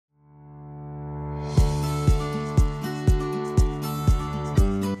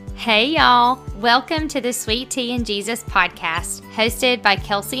Hey y'all, welcome to the Sweet Tea and Jesus podcast, hosted by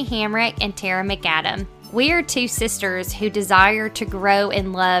Kelsey Hamrick and Tara McAdam. We are two sisters who desire to grow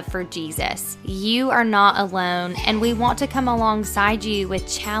in love for Jesus. You are not alone, and we want to come alongside you with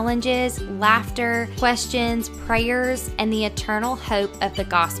challenges, laughter, questions, prayers, and the eternal hope of the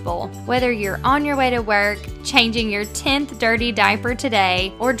gospel. Whether you're on your way to work, changing your 10th dirty diaper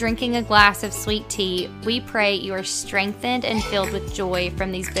today, or drinking a glass of sweet tea, we pray you are strengthened and filled with joy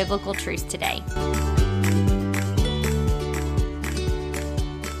from these biblical truths today.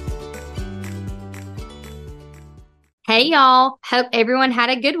 Hey y'all, hope everyone had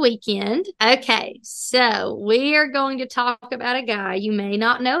a good weekend. Okay, so we are going to talk about a guy you may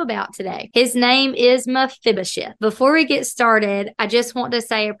not know about today. His name is Mephibosheth. Before we get started, I just want to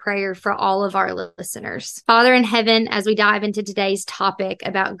say a prayer for all of our listeners. Father in heaven, as we dive into today's topic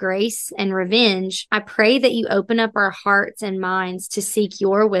about grace and revenge, I pray that you open up our hearts and minds to seek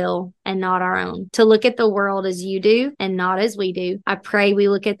your will and not our own, to look at the world as you do and not as we do. I pray we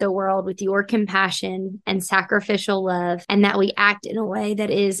look at the world with your compassion and sacrificial love, and that we act in a way that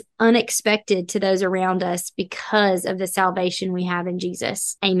is unexpected to those around us because of the salvation we have in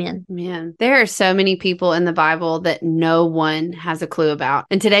Jesus. Amen. Man, there are so many people in the Bible that no one has a clue about.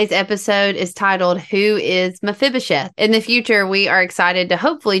 And today's episode is titled, Who is Mephibosheth? In the future, we are excited to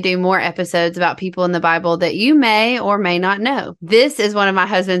hopefully do more episodes about people in the Bible that you may or may not know. This is one of my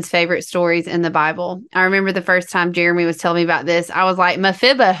husband's favorite stories in the Bible. I remember the first time Jeremy was telling me about this, I was like,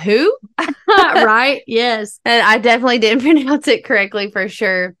 Mephibosheth, who? Right? Yes. And I definitely didn't pronounce it correctly for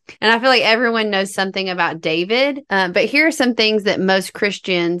sure. And I feel like everyone knows something about David. But here are some things that most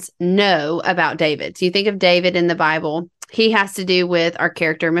Christians know about David. So you think of David in the Bible. He has to do with our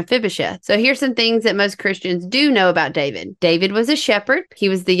character Mephibosheth. So here's some things that most Christians do know about David. David was a shepherd. He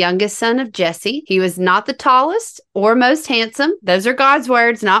was the youngest son of Jesse. He was not the tallest or most handsome. Those are God's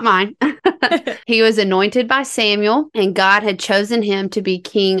words, not mine. He was anointed by Samuel, and God had chosen him to be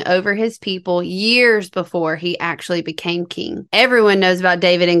king over his people years before he actually became king. Everyone knows about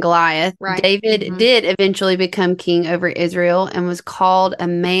David and Goliath. Right. David did eventually become king over Israel and was called a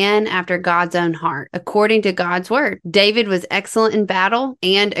man after God's own heart, according to God's word. David was excellent in battle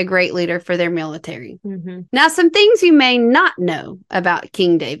and a great leader for their military. Now, some things you may not know about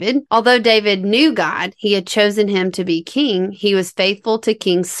King David. Although David knew God, he had chosen him to be king. He was faithful to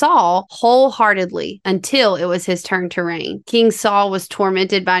King Saul wholeheartedly until it was his turn to reign. King Saul was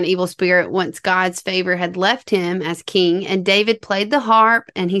tormented by an evil spirit once God's favor had left him as king, and David played the harp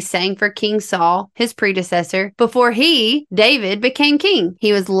and he sang for King Saul, his predecessor, before David, became king.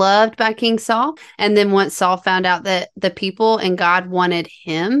 He was loved by King Saul, and then once Saul found out that the people and God wanted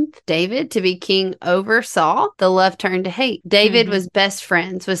him, David, to be king over Saul, the love turned to hate. David was best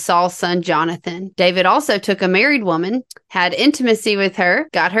friends with Saul's son Jonathan. David also took a married woman, had intimacy with her,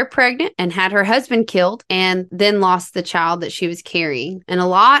 got her pregnant, and had her husband killed, and then lost the child that she was carrying. And a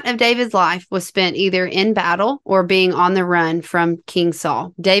lot of David's life was spent either in battle or being on the run from King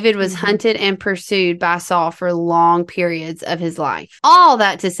Saul. David was hunted and pursued by Saul for long periods of his life. All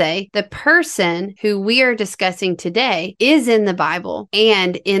that to say, the person who we are discussing today is in the Bible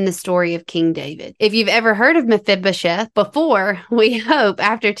and in the story of King David. If you've ever heard of Mephibosheth before, we hope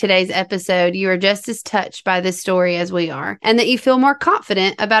after today's episode you are just as touched by this story as we are, and that you feel more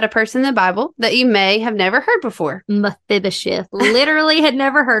confident about a person in the Bible that you may have never heard before. Mephibosheth. Literally had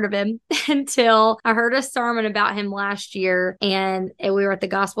never heard of him until I heard a sermon about him last year, and we were at the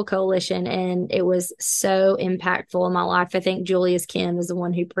Gospel Coalition, and it was so impactful in my life. I think Julius Kim is the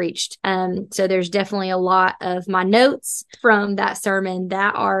one who preached. So there's definitely a lot of my notes from that sermon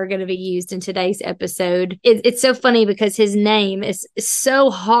that are going to be used in today's episode. It's so funny because his name is so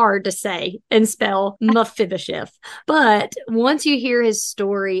hard to say and spell, Mephibosheth. But once you hear his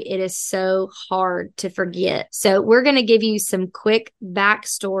story, it is so hard to forget. So we're going to give you some quick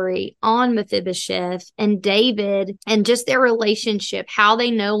backstory on Mephibosheth and David and just their relationship, how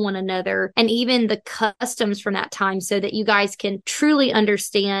they know one another, and even the customs from that time so that you guys can truly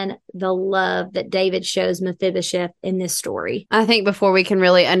understand the love that David shows Mephibosheth in this story. I think before we can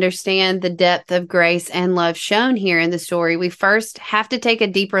really understand the depth of grace and love shown here in the story, we first have to take a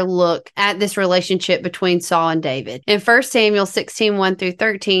deeper look at this relationship between Saul and David. In 1 Samuel 16, 1 through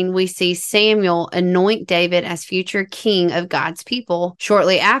 13, we see Samuel anoint David as future king of God's people.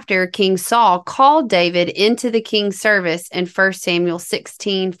 Shortly after, King Saul called David into the king's service in 1 Samuel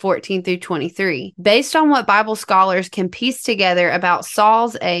 16, 14 through 23. Based on what Bible scholars can piece together about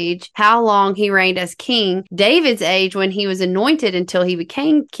Saul's age age, how long he reigned as king, David's age when he was anointed until he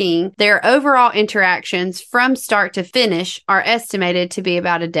became king, their overall interactions from start to finish are estimated to be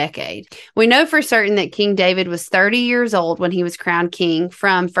about a decade. We know for certain that King David was 30 years old when he was crowned king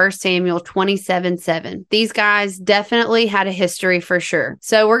from 1 Samuel 27:7. These guys definitely had a history for sure.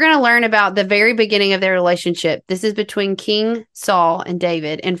 So we're going to learn about the very beginning of their relationship. This is between King Saul and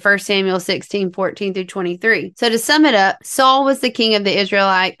David in 1 Samuel 16:14 through 23. So to sum it up, Saul was the king of the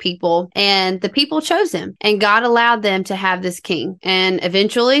Israelite people, and the people chose him, and God allowed them to have this king. And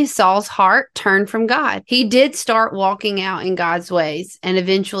eventually Saul's heart turned from God. He did start walking out in God's ways, and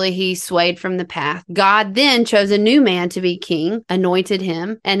eventually he swayed from the path. God then chose a new man to be king, anointed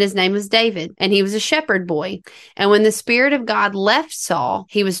him, and his name was David, and he was a shepherd boy. And when the Spirit of God left Saul,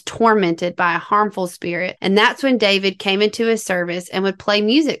 he was tormented by a harmful spirit, and that's when David came into his service and would play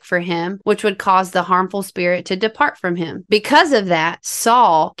music for him, which would cause the harmful spirit to depart from him. Because of that,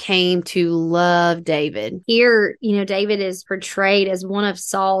 Saul came to love David. Here, David is portrayed as one of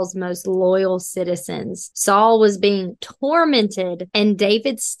Saul's most loyal citizens. Saul was being tormented, and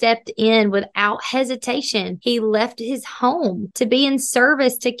David stepped in without hesitation. He left his home to be in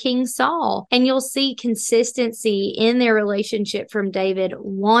service to King Saul. And you'll see consistency in their relationship from David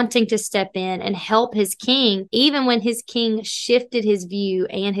wanting to step in and help his king, even when his king shifted his view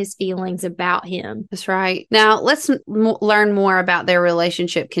and his feelings about him. That's right. Now, let's learn more about their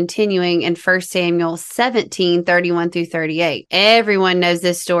relationship continuing in 1 Samuel 17:31 through 38. Everyone knows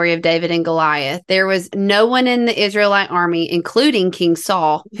this story of David and Goliath. There was no one in the Israelite army, including King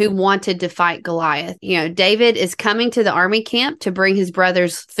Saul, who wanted to fight Goliath. David is coming to the army camp to bring his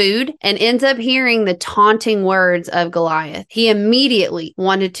brothers food and ends up hearing the taunting words of Goliath. He immediately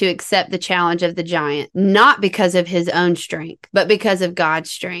wanted to accept the challenge of the giant, not because of his own strength, but because of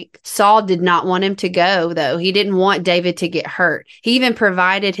God's strength. Saul did not want him to go, though. He didn't want David to get hurt. He even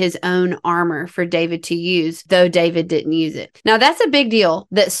provided his own armor for David to use, though David didn't use it. Now, that's a big deal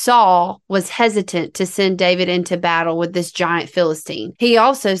that Saul was hesitant to send David into battle with this giant Philistine. He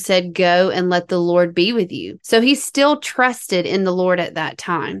also said, "Go and let the Lord be with you." So he still trusted in the Lord at that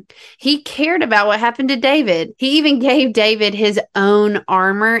time. He cared about what happened to David. He even gave David his own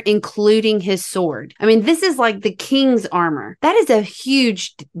armor, including his sword. I mean, this is like the king's armor. That is a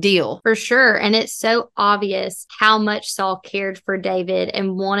huge deal. For sure. And it's so obvious how much Saul cared for David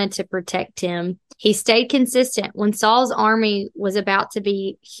and wanted to protect him. He stayed consistent. When Saul's army was about to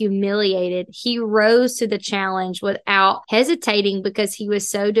be humiliated, he rose to the challenge without hesitating because he was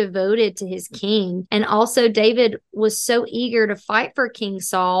so devoted to his king. And also, David was so eager to fight for King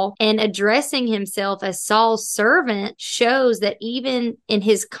Saul, and addressing himself as Saul's servant shows that even in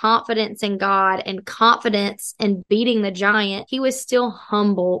his confidence in God and confidence in beating the giant, he was still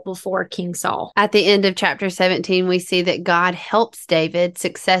humble before King Saul. At the end of chapter 17, we see that God helps David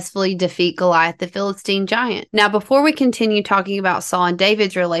successfully defeat Goliath, the Philistine giant. Now, before we continue talking about Saul and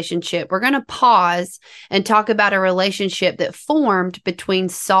David's relationship, we're going to pause and talk about a relationship that formed between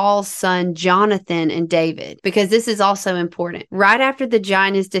Saul's son Jonathan and David, because this is also important. Right after the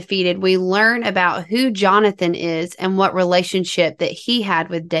giant is defeated, we learn about who Jonathan is and what relationship that he had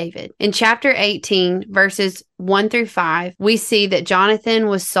with David. In chapter 18, verses 1 through 5, we see that Jonathan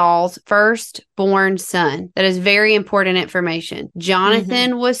was Saul's firstborn son. That is very important information.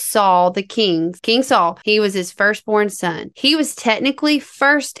 Jonathan was Saul, the King Saul. He was his firstborn son. He was technically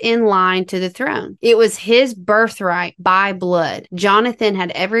first in line to the throne. It was his birthright by blood. Jonathan had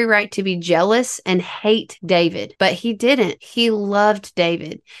every right to be jealous and hate David, but he didn't. He loved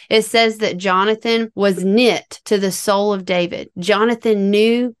David. It says that Jonathan was knit to the soul of David. Jonathan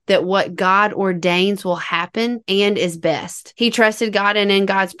knew that what God ordains will happen and is best. He trusted God and in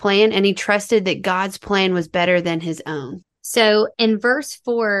God's plan, and he trusted that God's plan was better than his own. So in verse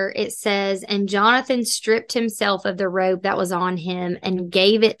 4, it says, "And Jonathan stripped himself of the robe that was on him and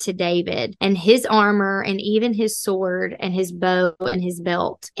gave it to David, and his armor, and even his sword, and his bow, and his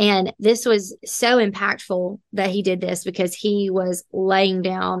belt." And this was so impactful that he did this because he was laying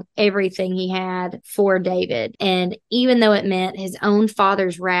down everything he had for David. And even though it meant his own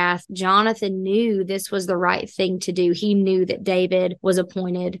father's wrath, Jonathan knew this was the right thing to do. He knew that David was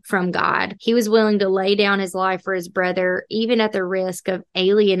appointed from God. He was willing to lay down his life for his brother, even at the risk of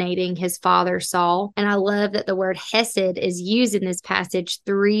alienating his father Saul. And I love that the word hesed is used in this passage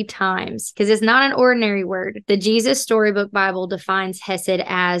 3 times because it's not an ordinary word. The Jesus Storybook Bible defines hesed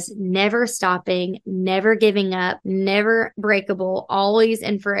as never stopping, never giving up, never breakable, always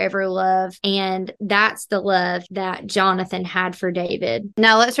and forever love. And that's the love that Jonathan had for David.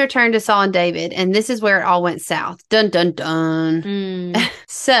 Now let's return to Saul and David. And this is where it all went south. Dun, dun, dun.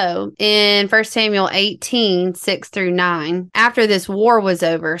 So in 1 Samuel 18, 6 through 9, 29. After this war was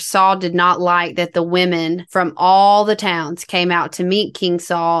over, Saul did not like that the women from all the towns came out to meet King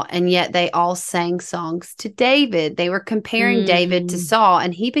Saul, and yet they all sang songs to David. They were comparing David to Saul,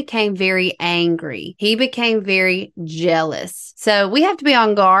 and he became very angry. He became very jealous. So we have to be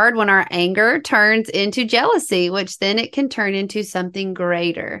on guard when our anger turns into jealousy, which then it can turn into something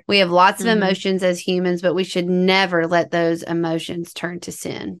greater. We have lots of emotions as humans, but we should never let those emotions turn to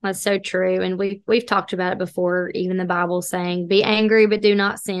sin. That's so true. And we've talked about it before, even the Bible saying, be angry, but do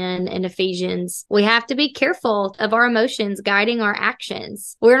not sin in Ephesians. We have to be careful of our emotions guiding our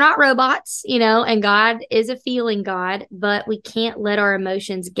actions. We're not robots, and God is a feeling God, but we can't let our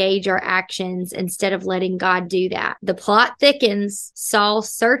emotions gauge our actions instead of letting God do that. The plot thickens. Saul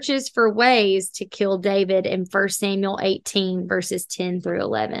searches for ways to kill David in 1 Samuel 18, verses 10 through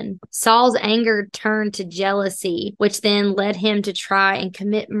 11. Saul's anger turned to jealousy, which then led him to try and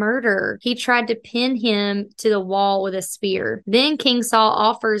commit murder. He tried to pin him to the wall with a spear. Then King Saul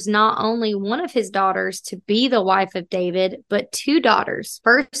offers not only one of his daughters to be the wife of David, but two daughters.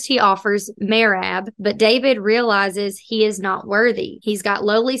 First, he offers Merab, but David realizes he is not worthy. He's got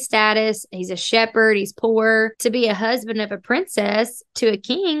lowly status. He's a shepherd. He's poor. To be a husband of a princess to a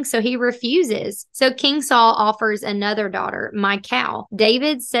king, so he refuses. So King Saul offers another daughter, Michal.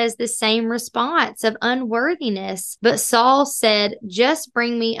 David says the same response of unworthiness, but Saul said, just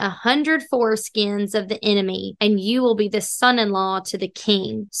bring me 100 foreskins of the enemy, and you will be the son-in-law to the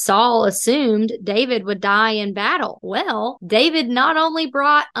king. Saul assumed David would die in battle. Well, David not only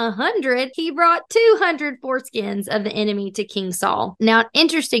brought 100, he brought 200 foreskins of the enemy to King Saul. Now,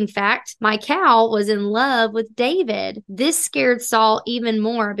 interesting fact, Michal was in love with David. This scared Saul even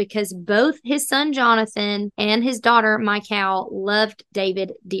more because both his son Jonathan and his daughter Michal loved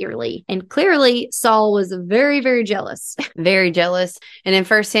David dearly. And clearly, Saul was very, very jealous. Very jealous. And in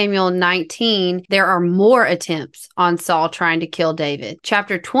 1 Samuel 19, there are more attempts on Saul trying to kill David.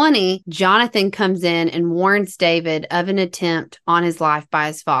 Chapter 20, Jonathan comes in and warns David of an attempt on his life by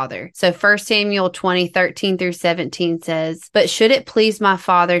his father. So 1 Samuel 20, 13 through 17 says, but should it please my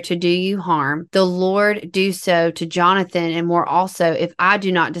father to do you harm, the Lord do so to Jonathan and more also, if I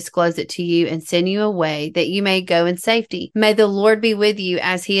do not disclose it to you and send you away, that you may go in safety. May the Lord be with you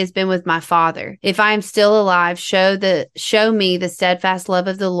as he has been with my father. If I am still alive, show me the steadfast love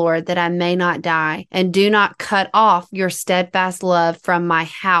of the Lord, that I may not die, and do not cut off your steadfast love from my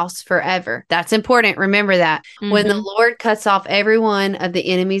house forever. That's important. Remember that. When the Lord cuts off every one of the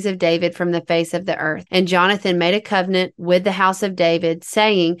enemies of David from the face of the earth. And Jonathan made a covenant with the house of David,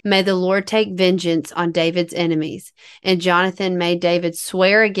 saying, may the Lord take vengeance on David's enemies. And Jonathan made David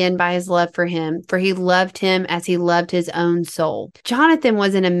swear again by his love for him, for he loved him as he loved his own soul. Jonathan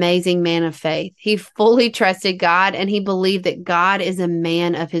was an amazing man of faith. He fully trusted God, and he believed that God is a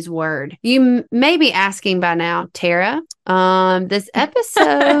man of his word. You may be asking by now, Tara, this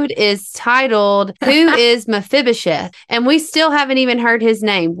episode is titled, Who is Mephibosheth? And we still haven't even heard his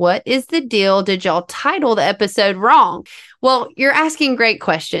name. What is the deal? Did y'all title the episode wrong? Well, you're asking great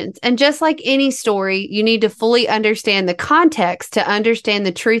questions. And just like any story, you need to fully understand the context to understand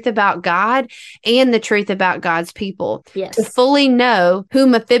the truth about God and the truth about God's people. Yes. To fully know who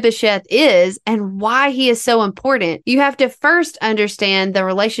Mephibosheth is and why he is so important, you have to first understand the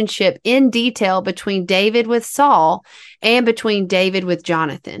relationship in detail between David with Saul and between David with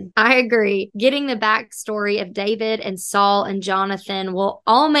Jonathan. I agree. Getting the backstory of David and Saul and Jonathan will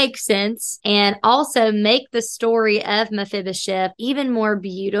all make sense and also make the story of Mephibosheth even more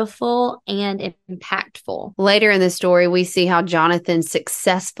beautiful and impactful. Later in the story, we see how Jonathan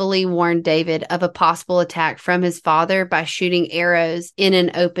successfully warned David of a possible attack from his father by shooting arrows in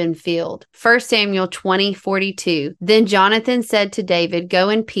an open field. 1 Samuel 20:42. Then Jonathan said to David, go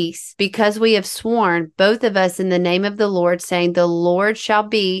in peace, because we have sworn, both of us, in the name of the Lord, saying, the Lord shall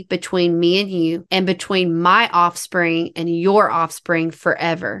be between me and you, and between my offspring and your offspring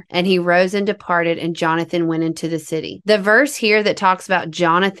forever. And he rose and departed, and Jonathan went into the city. The verse here that talks about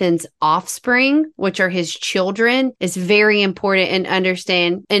Jonathan's offspring, which are his children, is very important in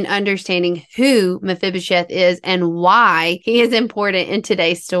understanding who Mephibosheth is and why he is important in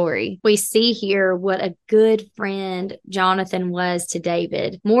today's story. We see here what a good friend Jonathan was to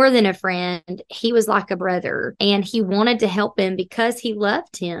David. More than a friend, he was like a brother, and he wanted to help him because he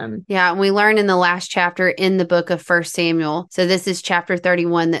loved him. Yeah, and we learn in the last chapter in the book of 1 Samuel, so this is chapter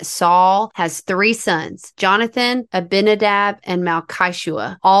 31, that Saul has 3 sons, Jonathan, Abinadab, Abinadab, and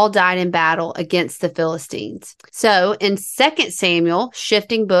Malchishua all died in battle against the Philistines. So in 2 Samuel,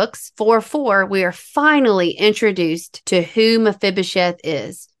 shifting books 4:4, we are finally introduced to who Mephibosheth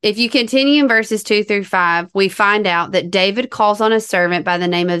is. If you continue in verses 2-5, we find out that David calls on a servant by the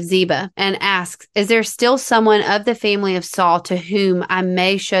name of Ziba and asks, "Is there still someone of the family of Saul to whom I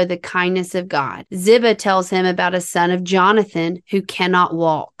may show the kindness of God?" Ziba tells him about a son of Jonathan who cannot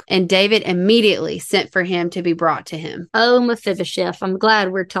walk, and David immediately sent for him to be brought to him. Oh, Mephibosheth. I'm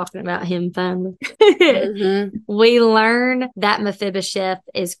glad we're talking about him finally. We learn that Mephibosheth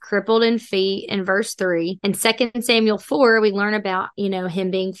is crippled in feet in verse 3. In 2 Samuel 4, we learn about, him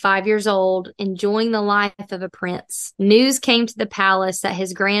being 5 years old, enjoying the life of a prince. News came to the palace that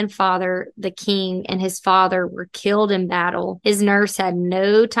his grandfather, the king, and his father were killed in battle. His nurse had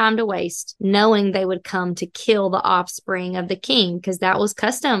no time to waste, knowing they would come to kill the offspring of the king, because that was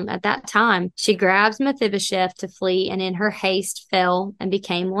custom at that time. She grabs Mephibosheth to flee, and in her haste fell and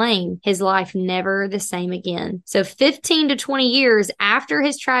became lame. His life never the same again. So 15 to 20 years after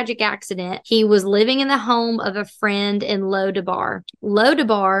his tragic accident, he was living in the home of a friend in Lodabar.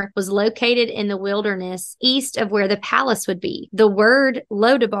 Lodabar was located in the wilderness east of where the palace would be. The word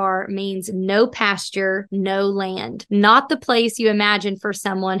Lodabar means no pasture, no land. Not the place you imagine for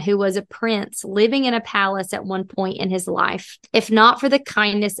someone who was a prince living in a palace at one point in his life. If not for the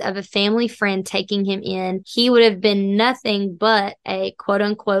kindness of a family friend taking him in, he would have been nothing but a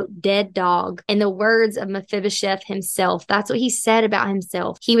quote-unquote dead dog. In the words of Mephibosheth himself, that's what he said about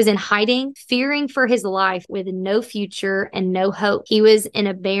himself. He was in hiding, fearing for his life with no future and no hope. He was in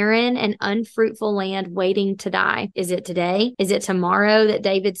a barren and unfruitful land waiting to die. Is it today? Is it tomorrow that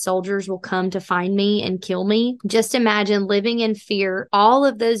David's soldiers will come to find me and kill me? Just imagine living in fear all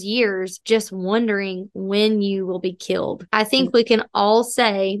of those years, just wondering when you will be killed. I think we can all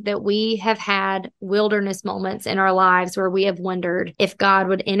say that we have had wilderness moments in our lives where we have wondered if God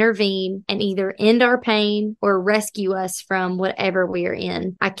would intervene and either end our pain or rescue us from whatever we are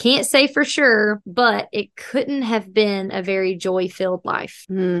in. I can't say for sure, but it couldn't have been a very joy-filled life.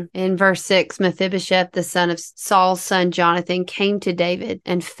 In verse 6, Mephibosheth, the son of Saul's son Jonathan, came to David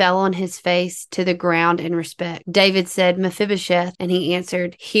and fell on his face to the ground in respect. David said, "Mephibosheth," and he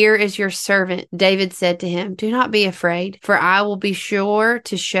answered, "Here is your servant." David said to him, "Do not be afraid, for I will be sure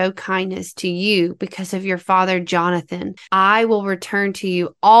to show kindness to you because of your father Jonathan. I will return to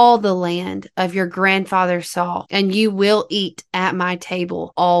you all the land of your grandfather Saul, and you will eat at my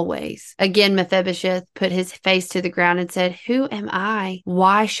table always." Again, Mephibosheth put his face to the ground and said, "Who am I?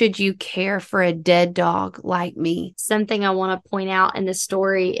 Why should you care for a dead dog like me?" Something I want to point out in the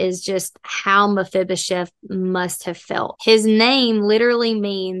story is just how Mephibosheth must have felt. His name literally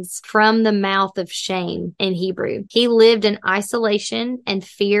means from the mouth of shame in Hebrew. He lived in isolation and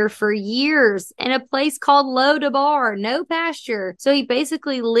fear for years in a place called Lodabar, no pasture. So he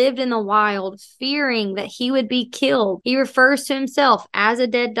basically lived in the wild, fearing that he would be killed. He refers to himself as a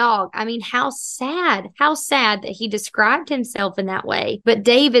dead dog. I mean, how sad that he described himself in that way. But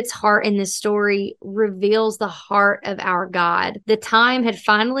David's heart in this story reveals the heart of our God. The time had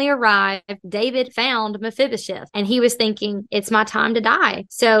finally arrived. David found Mephibosheth, and he was thinking, it's my time to die.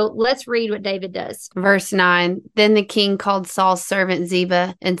 So let's read what David does. Verse 9, Then the king called Saul's servant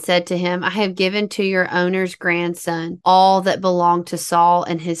Ziba and said to him, "I have given to your owner's grandson all that belonged to Saul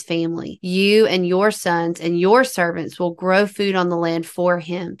and his family. You and your sons and your servants will grow food on the land for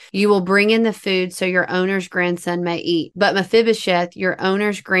him. You will bring in the food so your owner's grandson may eat. But Mephibosheth, your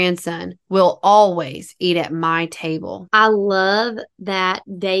owner's grandson, will always eat at my table." I love that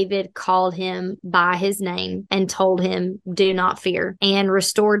David called him by his name and told him, "Do not fear," and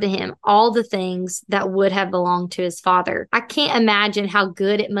restored to him all the things that would have belonged to his father. I can't imagine how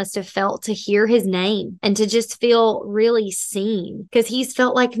good it must have felt to hear his name and to just feel really seen, because he's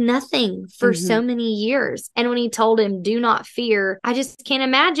felt like nothing for so many years. And when he told him, "Do not fear," I just can't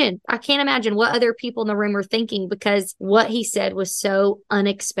imagine. I can't imagine what other people in the room were thinking, because what he said was so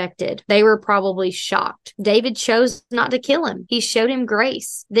unexpected. They were probably shocked. David chose not to kill him. He showed him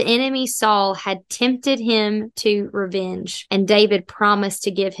grace. The enemy Saul had tempted him to revenge, and David promised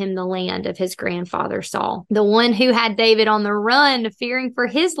to give him the land of his grandfather Saul, the one who had David on the run, fearing for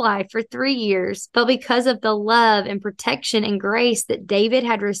his life for 3 years. But because of the love and protection and grace that David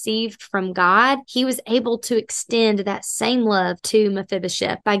had received from God, he was able to extend that same love to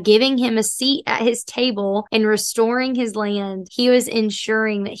Mephibosheth. By giving him a seat at his table and restoring his land, he was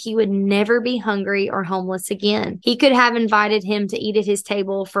ensuring that he would never be hungry or homeless again. He could have invited him to eat at his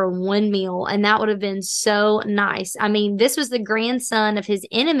table for one meal, and that would have been so nice. I mean, this was the grandson of his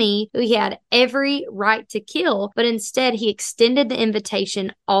enemy who he had every right to kill, but instead he extended the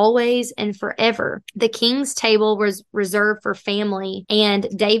invitation always and forever. The king's table was reserved for family, and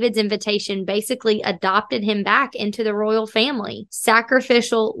David's invitation basically adopted him back into the royal family.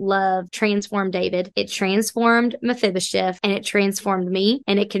 Sacrificial love transformed David. It transformed Mephibosheth, and it transformed me,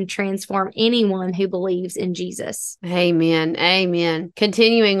 and it can transform anyone who believes in Jesus. Amen. Amen.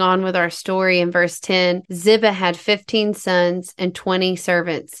 Continuing on with our story in verse 10, Ziba had 15 sons and 20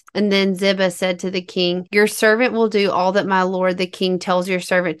 servants. And then Ziba said to the king, "Your servant will do all that my lord the king tells your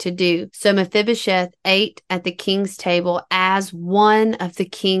servant to do." So Mephibosheth ate at the king's table as one of the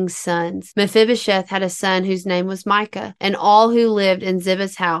king's sons. Mephibosheth had a son whose name was Micah, and all who lived in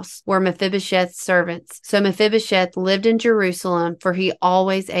Ziba's house were Mephibosheth's servants. So Mephibosheth lived in Jerusalem, for he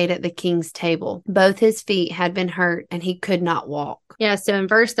always ate at the king's table. Both his feet had been hurt, and he could not walk. Yeah, so in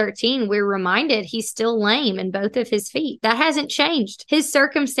verse 13, we're reminded he's still lame in both of his feet. That hasn't changed. His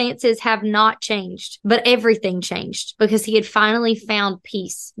circumstances have not changed, but everything changed because he had finally found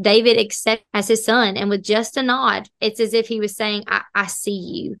peace. David accepted as his son, and with just a nod, it's as if he was saying, I see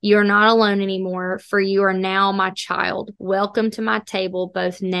you. You're not alone anymore, for you are now my child. Welcome to my table,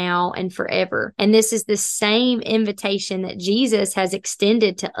 both now and forever. And this is the same invitation that Jesus has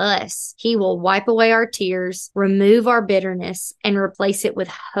extended to us. He will wipe away our tears, remove our bitterness, and replace it with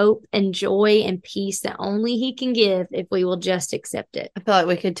hope and joy and peace that only he can give if we will just accept it. I feel like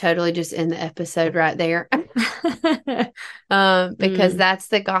we could totally just end the episode right there. Because that's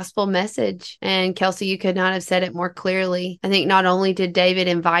the gospel message. And Kelsey, you could not have said it more clearly. I think not only did David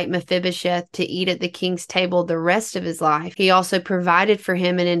invite Mephibosheth to eat at the king's table the rest of his life, he also provided for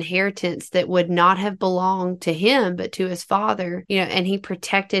him an inheritance that would not have belonged to him, but to his father, and he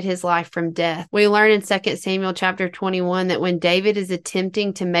protected his life from death. We learn in 2 Samuel chapter 21 that when David is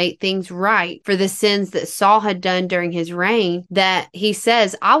attempting to make things right for the sins that Saul had done during his reign, that he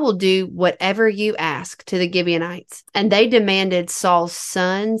says, "I will do whatever you ask," to the Gibeonites. And they demanded Saul's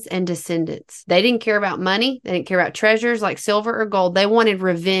sons and descendants. They didn't care about money. They didn't care about treasures like silver or gold. They wanted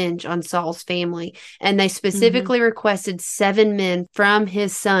revenge on Saul's family. And they specifically requested 7 men from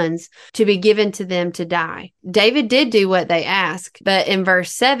his sons to be given to them to die. David did do what they asked. But in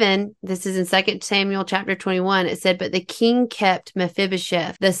verse 7, this is in 2 Samuel chapter 21, it said, "But the king kept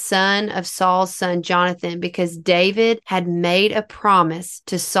Mephibosheth, the son of Saul's son Jonathan, because David had made a promise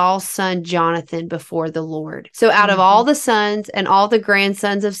to Saul's son Jonathan before the Lord." So out of all the sons and all the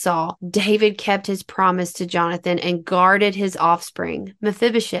grandsons of Saul, David kept his promise to Jonathan and guarded his offspring,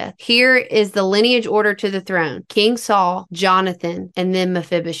 Mephibosheth. Here is the lineage order to the throne: King Saul, Jonathan, and then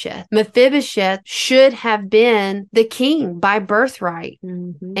Mephibosheth. Mephibosheth should have been the king by birthright.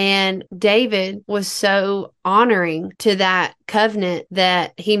 And David was so honoring to that covenant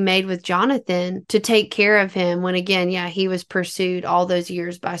that he made with Jonathan to take care of him when, again, he was pursued all those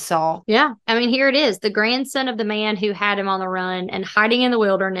years by Saul. Yeah. I mean, here it is, the grandson of the man who had him on the run and hiding in the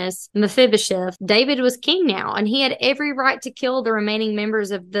wilderness, Mephibosheth. David was king now, and he had every right to kill the remaining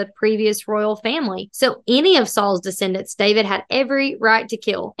members of the previous royal family. So any of Saul's descendants, David had every right to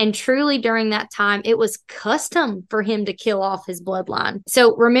kill. And truly during that time, it was custom for him to kill off his bloodline.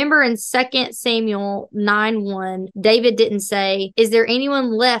 So remember in 2 Samuel 9:1, David didn't say, "Is there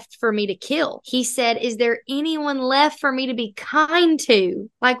anyone left for me to kill?" He said, "Is there anyone left for me to be kind to?"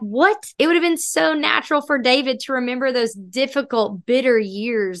 Like, what? It would have been so natural for David to remember those difficult, bitter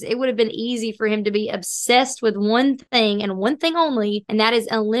years. It would have been easy for him to be obsessed with one thing and one thing only, and that is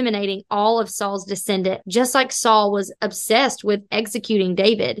eliminating all of Saul's descendants, just like Saul was obsessed with executing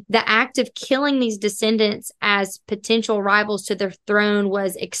David. The act of killing these descendants as potential rivals to the throne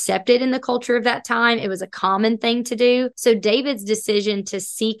was accepted in the culture of that time. It was a common thing to do. So David's decision to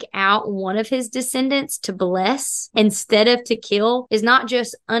seek out one of his descendants to bless instead of to kill is not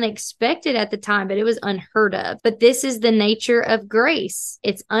just unexpected at the time, but it was unheard of. But this is the nature of grace.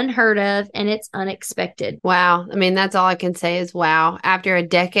 It's unheard of and it's unexpected. Wow. I mean, that's all I can say is wow. After a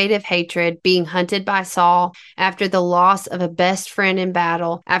decade of hatred, being hunted by Saul, after the loss of a best friend in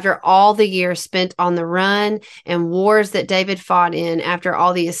battle, after all the years spent on the run and wars that David fought in, after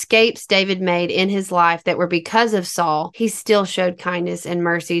all the escapes David made in his life that were because of Saul, he still showed kindness and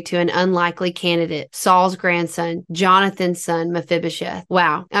mercy to an unlikely candidate, Saul's grandson, Jonathan's son, Mephibosheth.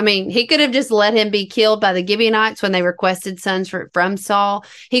 Wow. I mean, he could have just let him be killed by the Gibeonites when they requested sons from Saul.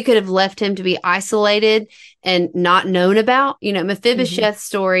 He could have left him to be isolated and not known about. Mephibosheth's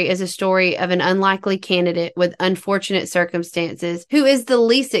story is a story of an unlikely candidate with unfortunate circumstances who is the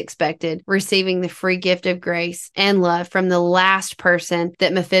least expected, receiving the free gift of grace and love from the last person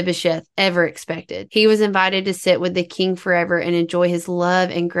that Mephibosheth ever expected. He was invited to sit with the king forever and enjoy his love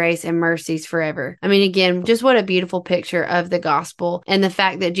and grace and mercies forever. I mean, again, just what a beautiful picture of the gospel and the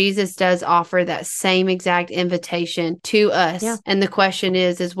fact that Jesus does offer that same exact invitation to us. Yeah. And the question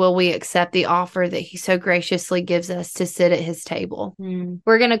is will we accept the offer that he so graciously gives us to sit at his table?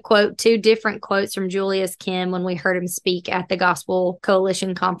 We're going to quote two different quotes from Julius Kim when we heard him speak at the Gospel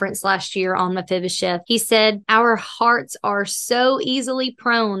Coalition Conference last year on Mephibosheth. He said, "Our hearts are so easily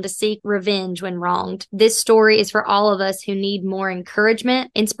prone to seek revenge when wronged. This story is for all of us who need more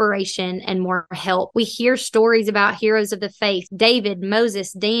encouragement, inspiration, and more help. We hear stories about heroes of the faith, David,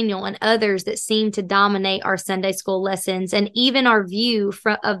 Moses, Daniel, and others that seem to dominate our Sunday school lessons and even our view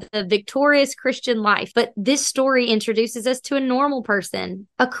of the victorious Christian life. But this story introduces us to a normal person,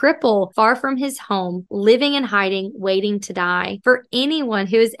 a cripple far from his home, living in hiding, waiting to die. For anyone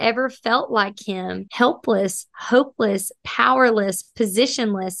who has ever felt like him, helpless, hopeless, powerless,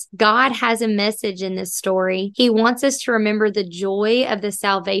 positionless, God has a message in this story. He wants us to remember the joy of the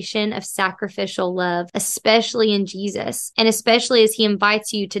salvation of sacrificial love, especially in Jesus, and especially as he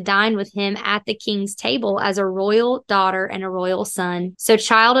invites you to dine with him at the king's table as a royal daughter and a royal son. So,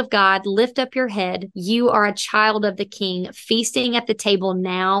 child of God, lift up your head. You are a child of the king, feasting at the table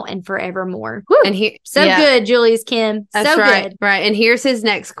now and forevermore." Woo! And good, Julius Kim. That's so right. Good. Right. And here's his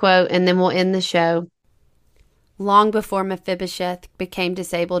next quote, and then we'll end the show. "Long before Mephibosheth became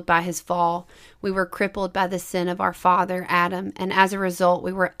disabled by his fall, we were crippled by the sin of our father, Adam, and as a result,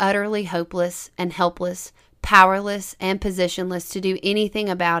 we were utterly hopeless and helpless, powerless and positionless to do anything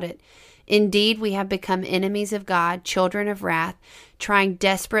about it. Indeed, we have become enemies of God, children of wrath, trying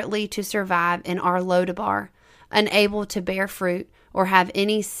desperately to survive in our Lodabar, unable to bear fruit or have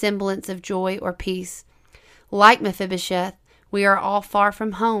any semblance of joy or peace. Like Mephibosheth, we are all far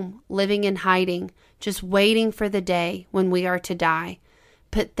from home, living in hiding, just waiting for the day when we are to die.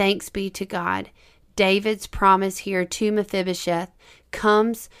 But thanks be to God, David's promise here to Mephibosheth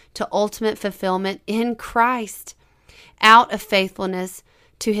comes to ultimate fulfillment in Christ. Out of faithfulness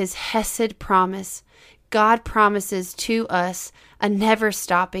to his Hesed promise, God promises to us a never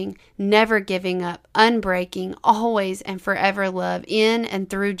stopping, never giving up, unbreaking, always and forever love in and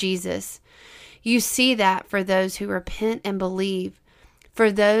through Jesus. You see that for those who repent and believe,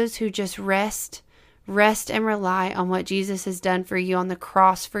 for those who just rest and rely on what Jesus has done for you on the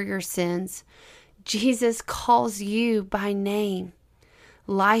cross for your sins. Jesus calls you by name.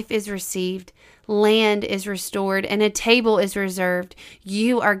 Life is received, land is restored, and a table is reserved.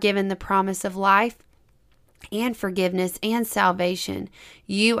 You are given the promise of life and forgiveness and salvation.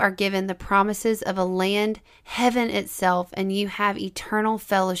 You are given the promises of a land, heaven itself, and you have eternal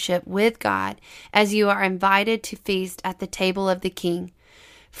fellowship with God as you are invited to feast at the table of the King.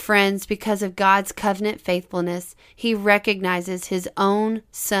 Friends, because of God's covenant faithfulness, he recognizes his own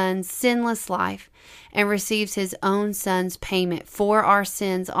son's sinless life and receives his own son's payment for our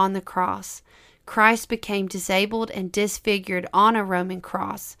sins on the cross. Christ became disabled and disfigured on a Roman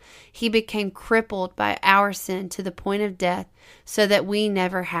cross. He became crippled by our sin to the point of death so that we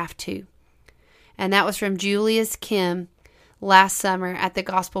never have to. And that was from Julius Kim last summer at the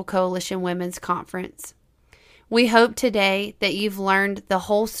Gospel Coalition Women's Conference. We hope today that you've learned the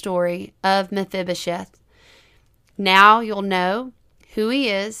whole story of Mephibosheth. Now you'll know who he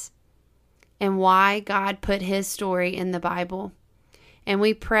is and why God put his story in the Bible. And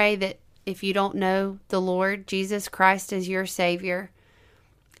we pray that if you don't know the Lord Jesus Christ as your Savior,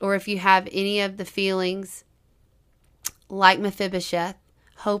 or if you have any of the feelings like Mephibosheth,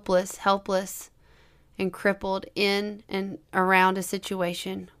 hopeless, helpless, and crippled in and around a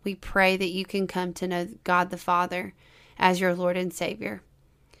situation, we pray that you can come to know God the Father as your Lord and Savior.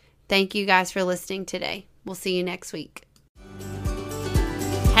 Thank you guys for listening today. We'll see you next week.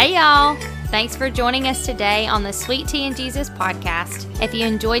 Hey y'all! Thanks for joining us today on the Sweet Tea and Jesus podcast. If you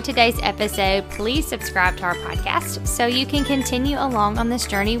enjoyed today's episode, please subscribe to our podcast so you can continue along on this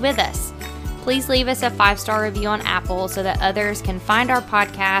journey with us. Please leave us a 5-star review on Apple so that others can find our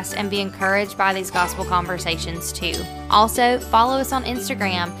podcast and be encouraged by these gospel conversations too. Also, follow us on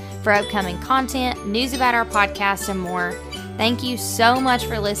Instagram for upcoming content, news about our podcast, and more. Thank you so much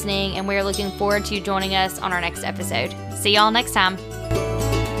for listening, and we're looking forward to you joining us on our next episode. See y'all next time.